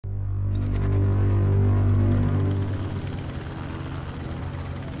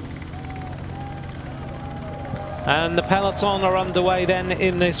And the peloton are underway then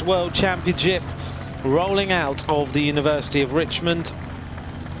in this World Championship, rolling out of the University of Richmond.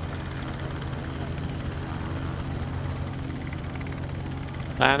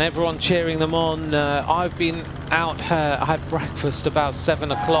 And everyone cheering them on. I've been out, I had breakfast about 7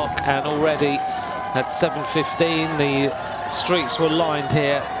 o'clock, and already at 7:15 the streets were lined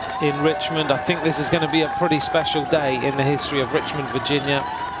here in Richmond. I think this is going to be a pretty special day in the history of Richmond, Virginia.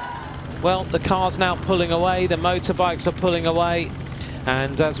 Well, the car's now pulling away, the motorbikes are pulling away,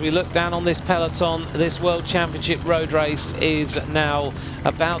 and as we look down on this peloton, this World Championship road race is now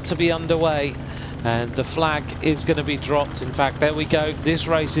about to be underway, and the flag is going to be dropped. In fact, there we go, this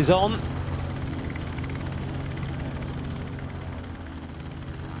race is on.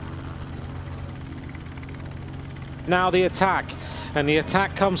 Now the attack, and the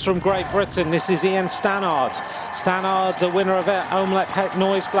attack comes from Great Britain. This is Ian Stannard. Stannard, the winner of Omloop Het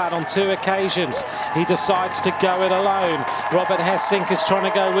Nieuwsblad on 2 occasions. He decides to go it alone. Robert Hessink is trying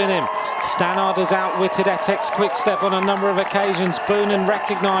to go with him. Stannard has outwitted Etex Quickstep on a number of occasions. Boonen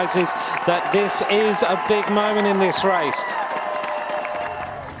recognises that this is a big moment in this race.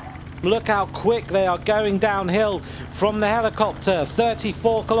 Look how quick they are going downhill from the helicopter.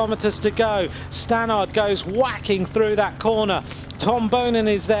 34 kilometers to go. Stannard goes whacking through that corner. Tom Boonen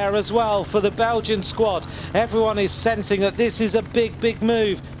is there as well for the Belgian squad. Everyone is sensing that this is a big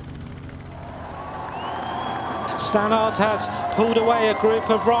move. Stannard has pulled away a group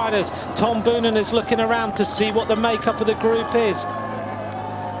of riders. Tom Boonen is looking around to see what the makeup of the group is.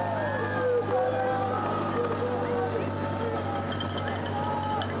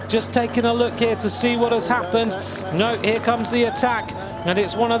 Just taking a look here to see what has happened. No, here comes the attack, and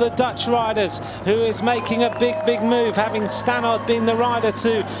it's one of the Dutch riders who is making a big move, having Stannard been the rider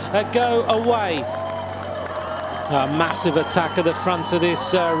to go away. A massive attack at the front of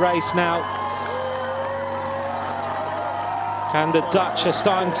this race now, and the Dutch are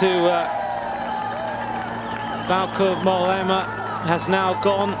starting to Bauke Mollema has now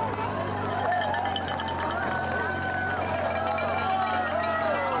gone.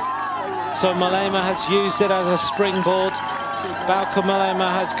 So Mollema has used it as a springboard. Bauke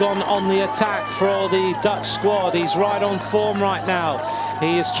Mollema has gone on the attack for the Dutch squad. He's right on form right now.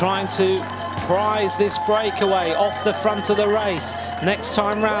 He is trying to prize this breakaway off the front of the race. Next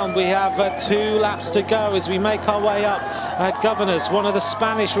time round we have 2 laps to go as we make our way up. Governors, one of the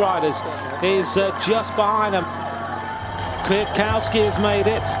Spanish riders, is just behind him. Kwiatkowski has made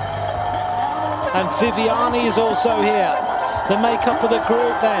it. And Viviani is also here. The makeup of the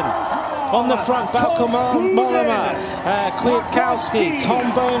group then. On the front, Bauke Mollema, Kwiatkowski,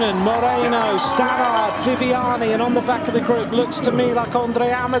 Tom Boonen, Moreno, Stannard, Viviani, and on the back of the group looks to me like Andre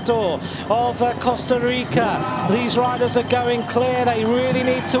Amador of Costa Rica. These riders are going clear. They really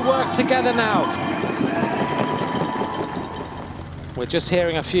need to work together now. We're just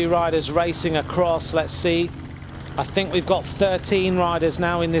hearing a few riders racing across. Let's see. I think we've got 13 riders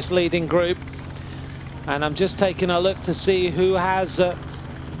now in this leading group. And I'm just taking a look to see who has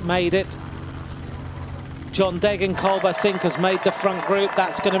made it. John Degenkolb, I think, has made the front group.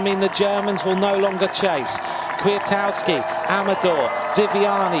 That's going to mean the Germans will no longer chase. Kwiatkowski, Amador,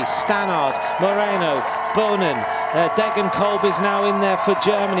 Viviani, Stannard, Moreno, Boonen. Degenkolb is now in there for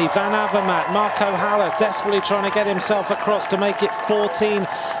Germany. Van Avermaet, Marco Haller desperately trying to get himself across to make it 14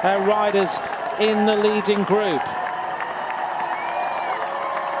 riders in the leading group.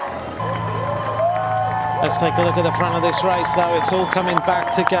 Let's take a look at the front of this race, though. It's all coming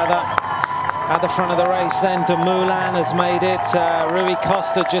back together. At the front of the race then, Dumoulin has made it. Rui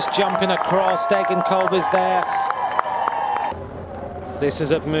Costa just jumping across. Degenkolb is there. This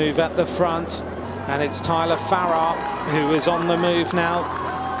is a move at the front, and it's Tyler Farrar who is on the move now.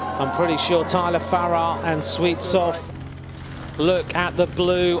 I'm pretty sure Tyler Farrar and Sweetsoft. Look at the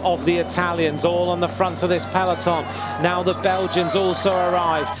blue of the Italians, all on the front of this peloton. Now the Belgians also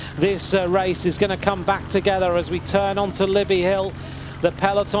arrive. This race is going to come back together as we turn onto Libby Hill. The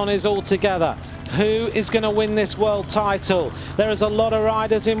peloton is all together. Who is going to win this world title? There is a lot of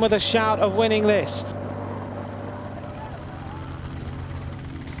riders in with a shout of winning this.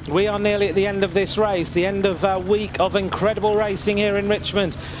 We are nearly at the end of this race, the end of a week of incredible racing here in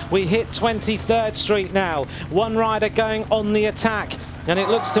Richmond. We hit 23rd Street now. One rider going on the attack, and it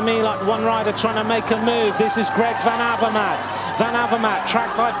looks to me like one rider trying to make a move. This is Greg Van Avermaet. Van Avermaet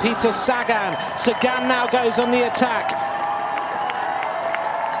tracked by Peter Sagan. Sagan now goes on the attack.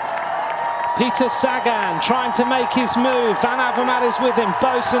 Peter Sagan trying to make his move. Van Avermaet is with him.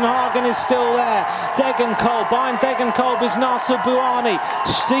 Boasson-Hagen is still there. Degenkolb. Behind Degenkolb is Nasser Bouhanni.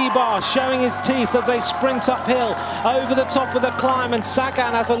 Stybar showing his teeth as they sprint uphill over the top of the climb, and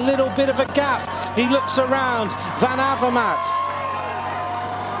Sagan has a little bit of a gap. He looks around. Van Avermaet.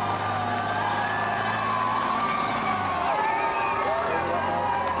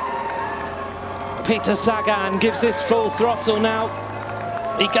 Peter Sagan gives this full throttle now.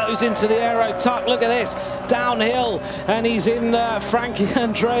 He goes into the aero tuck. Look at this, downhill, and he's in Frankie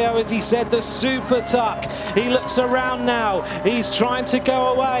Andreu, as he said, the super tuck. He looks around now. He's trying to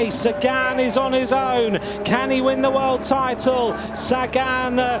go away. Sagan is on his own. Can he win the world title?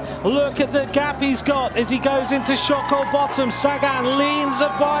 Sagan, look at the gap he's got as he goes into shock or bottom. Sagan leans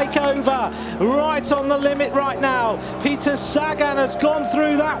the bike over, right on the limit right now. Peter Sagan has gone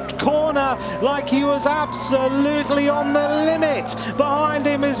through that corner like he was absolutely on the limit. Behind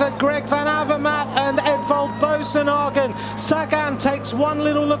him is Greg Van Avermaet and Edvald Boasson-Hagen. Sagan takes one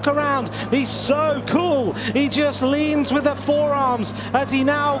little look around. He's so cool. He just leans with the forearms as he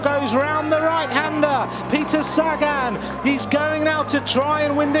now goes round the right-hander. Peter Sagan, he's going now to try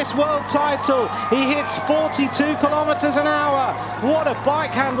and win this world title. He hits 42 kilometers an hour. What a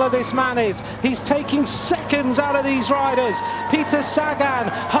bike handler this man is. He's taking seconds out of these riders. Peter Sagan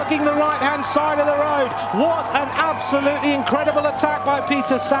hugging the right-hand side of the road. What an absolutely incredible attack by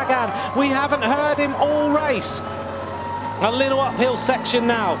Peter Sagan. We haven't heard him all race. A little uphill section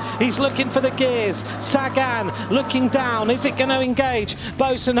now. He's looking for the gears. Sagan looking down. Is it going to engage?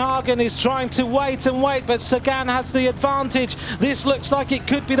 Boasson-Hagen is trying to wait and wait, but Sagan has the advantage. This looks like it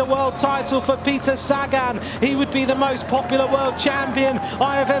could be the world title for Peter Sagan. He would be the most popular world champion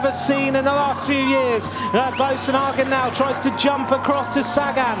I have ever seen in the last few years. Boasson-Hagen now tries to jump across to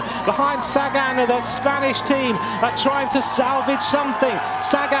Sagan. Behind Sagan, the Spanish team are trying to salvage something.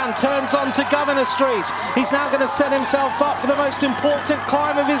 Sagan turns on to Governor Street. He's now going to set himself up for the most important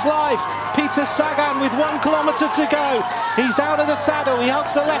climb of his life. Peter Sagan with 1 kilometer to go. He's out of the saddle. He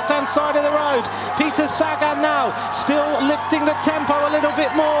hugs the left-hand side of the road. Peter Sagan now still lifting the tempo a little bit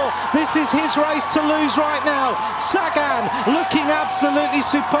more. This is his race to lose right now. Sagan looking absolutely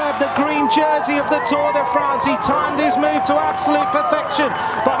superb. The green jersey of the Tour de France. He timed his move to absolute perfection.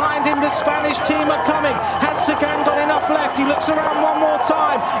 Behind him, the Spanish team are coming. Has Sagan got enough left? He looks around one more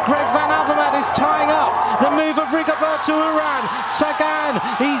time. Greg Van Avermaet is tying up the move of Rigoberto Urán. Sagan,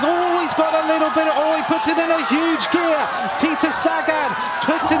 he's always got a little bit, he puts it in a huge gear. Peter Sagan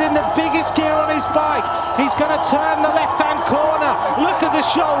puts it in the biggest gear on his bike. He's going to turn the left-hand corner. Look at the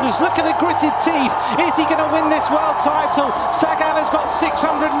shoulders, look at the gritted teeth. Is he going to win this world title? Sagan has got 600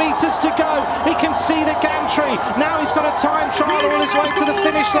 meters to go. He can see the gantry. Now he's got a time trial all his way to the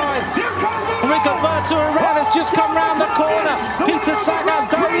finish line. Rigoberto Urán has just come round the corner. Peter Sagan,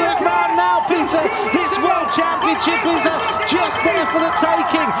 don't look round now, Peter. This world championship is just there for the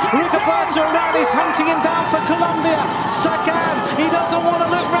taking. Rigoberto Urán is hunting him down for Colombia. Sagan, he doesn't want to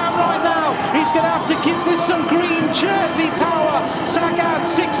look round right now. He's going to have to give this some green jersey power. Sagan,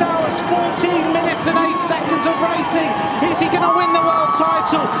 6 hours, 14 minutes and 8 seconds of racing. Is he going to win the world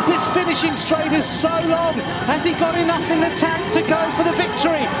title? This finishing straight is so long. Has he got enough in the tank to go for the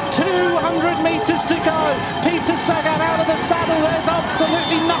victory? 200 meters to go. Peter Sagan out of the saddle. There's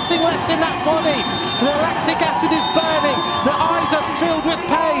absolutely nothing left in that body. The lactic acid is burning. The eyes are filled with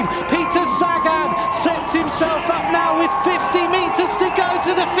pain. Peter Sagan sets himself up now with 50 meters to go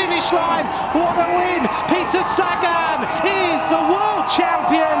to the finish line. What a win! Peter Sagan is the world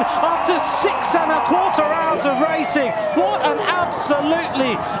champion after 6¼ hours of racing. What an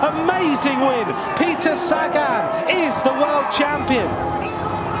absolutely amazing win. Peter Sagan is the world champion.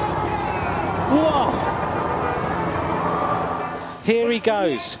 Whoa! Here he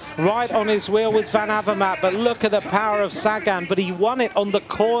goes, right on his wheel with Van Avermaet, but look at the power of Sagan, but he won it on the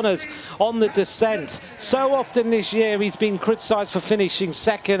corners, on the descent. So often this year he's been criticised for finishing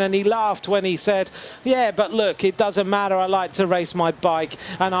second, and he laughed when he said, yeah, but look, it doesn't matter, I like to race my bike,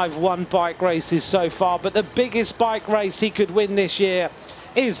 and I've won bike races so far, but the biggest bike race he could win this year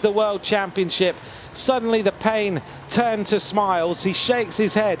is the World Championship. Suddenly the pain turned to smiles. He shakes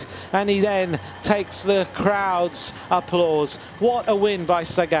his head and he then takes the crowd's applause. What a win by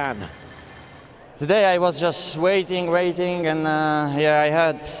Sagan. Today I was just waiting, and yeah, I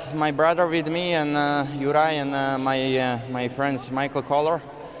had my brother with me and Juraj and my friends Michael Koller,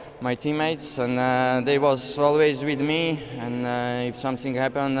 my teammates, and they was always with me, and if something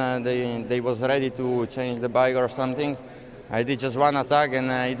happened, they was ready to change the bike or something. I did just one attack,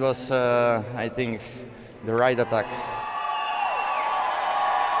 and it was, I think, the right attack.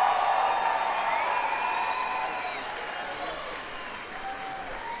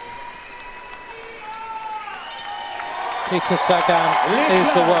 Peter Sagan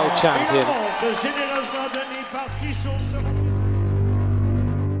is the world champion. champion.